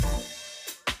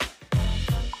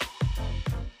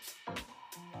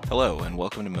Hello, and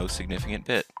welcome to Most Significant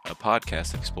Bit, a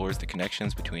podcast that explores the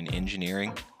connections between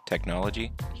engineering,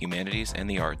 technology, humanities, and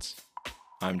the arts.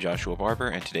 I'm Joshua Barber,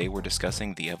 and today we're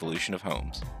discussing the evolution of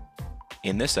homes.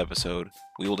 In this episode,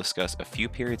 we will discuss a few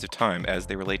periods of time as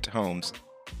they relate to homes,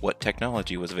 what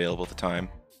technology was available at the time,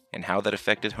 and how that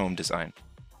affected home design.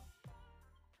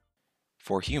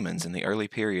 For humans in the early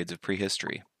periods of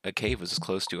prehistory, a cave was as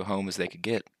close to a home as they could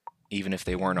get, even if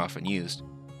they weren't often used.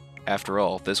 After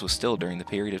all, this was still during the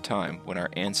period of time when our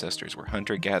ancestors were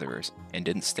hunter-gatherers and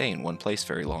didn't stay in one place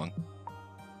very long.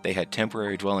 They had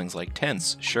temporary dwellings like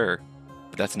tents, sure,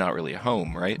 but that's not really a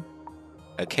home, right?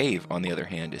 A cave, on the other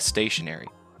hand, is stationary,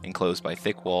 enclosed by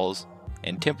thick walls,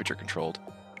 and temperature-controlled,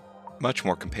 much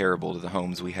more comparable to the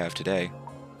homes we have today.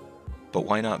 But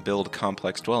why not build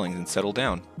complex dwellings and settle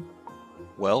down?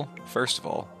 Well, first of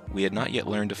all, we had not yet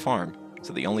learned to farm,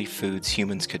 so the only foods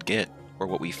humans could get were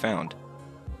what we found.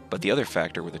 But the other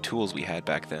factor were the tools we had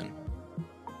back then.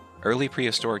 Early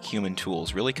prehistoric human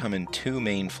tools really come in two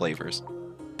main flavors: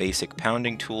 basic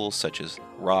pounding tools such as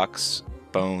rocks,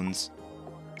 bones,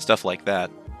 stuff like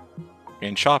that,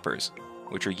 and choppers,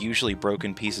 which are usually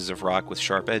broken pieces of rock with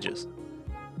sharp edges.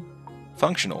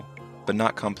 Functional, but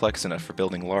not complex enough for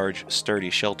building large,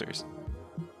 sturdy shelters.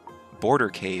 Border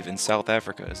Cave in South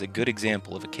Africa is a good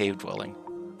example of a cave dwelling.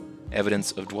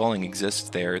 Evidence of dwelling exists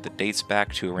there that dates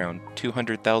back to around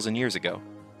 200,000 years ago.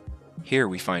 Here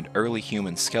we find early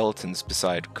human skeletons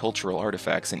beside cultural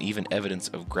artifacts and even evidence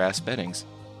of grass beddings.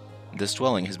 This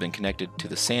dwelling has been connected to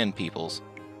the San peoples,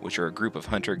 which are a group of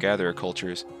hunter-gatherer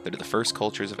cultures that are the first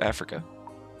cultures of Africa.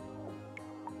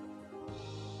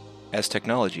 As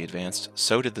technology advanced,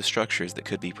 so did the structures that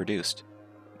could be produced.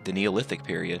 The Neolithic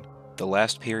period, the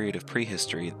last period of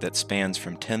prehistory that spans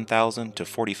from 10,000 to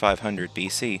 4,500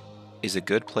 BC, is a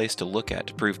good place to look at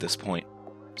to prove this point.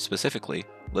 Specifically,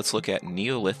 let's look at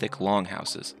Neolithic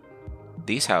longhouses.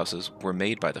 These houses were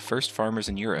made by the first farmers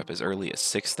in Europe as early as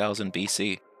 6000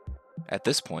 BC. At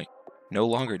this point, no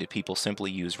longer did people simply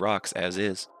use rocks as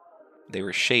is. They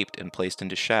were shaped and placed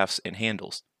into shafts and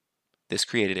handles. This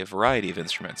created a variety of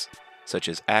instruments, such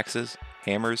as axes,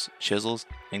 hammers, chisels,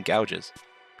 and gouges.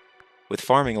 With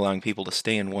farming allowing people to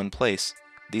stay in one place,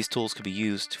 these tools could be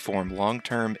used to form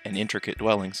long-term and intricate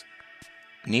dwellings.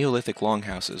 Neolithic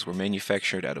longhouses were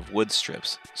manufactured out of wood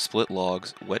strips, split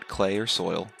logs, wet clay or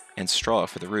soil, and straw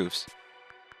for the roofs.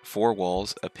 4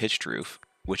 walls, a pitched roof,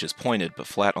 which is pointed but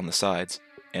flat on the sides,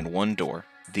 and 1 door.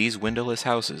 These windowless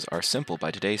houses are simple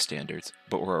by today's standards,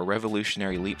 but were a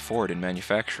revolutionary leap forward in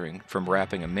manufacturing from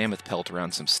wrapping a mammoth pelt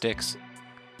around some sticks.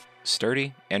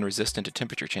 Sturdy and resistant to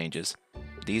temperature changes,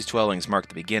 these dwellings mark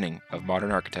the beginning of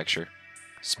modern architecture.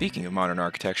 Speaking of modern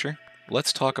architecture,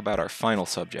 let's talk about our final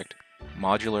subject: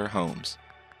 modular homes.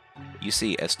 You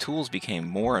see, as tools became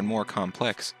more and more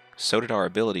complex, so did our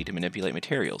ability to manipulate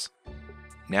materials.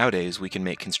 Nowadays, we can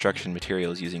make construction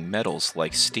materials using metals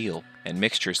like steel and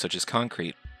mixtures such as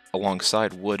concrete,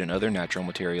 alongside wood and other natural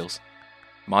materials.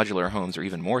 Modular homes are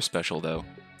even more special, though,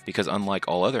 because unlike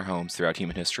all other homes throughout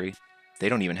human history, they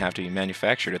don't even have to be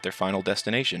manufactured at their final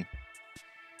destination.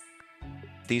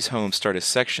 These homes start as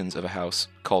sections of a house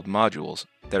called modules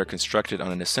that are constructed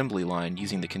on an assembly line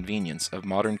using the convenience of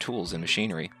modern tools and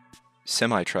machinery.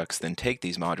 Semi-trucks then take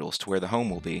these modules to where the home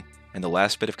will be, and the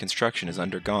last bit of construction is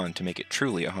undergone to make it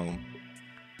truly a home.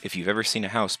 If you've ever seen a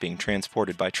house being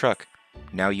transported by truck,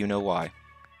 now you know why.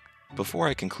 Before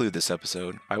I conclude this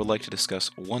episode, I would like to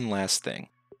discuss one last thing.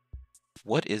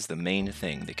 What is the main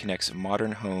thing that connects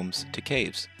modern homes to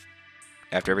caves?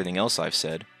 After everything else I've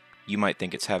said, you might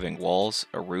think it's having walls,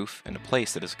 a roof, and a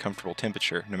place that is a comfortable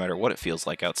temperature no matter what it feels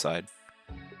like outside.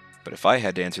 But if I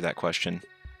had to answer that question,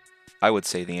 I would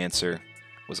say the answer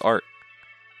was art.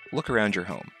 Look around your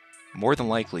home. More than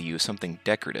likely you have something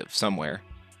decorative somewhere,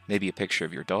 maybe a picture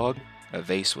of your dog, a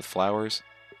vase with flowers,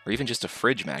 or even just a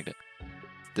fridge magnet.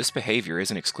 This behavior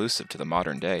isn't exclusive to the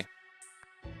modern day.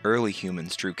 Early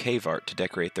humans drew cave art to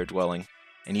decorate their dwelling,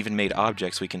 and even made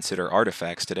objects we consider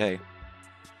artifacts today.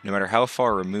 No matter how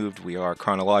far removed we are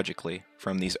chronologically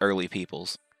from these early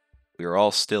peoples, we are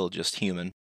all still just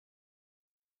human.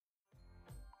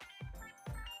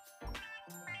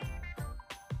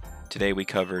 Today we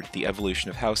covered the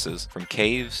evolution of houses from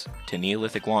caves to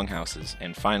Neolithic longhouses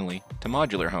and finally to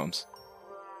modular homes.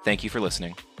 Thank you for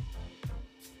listening.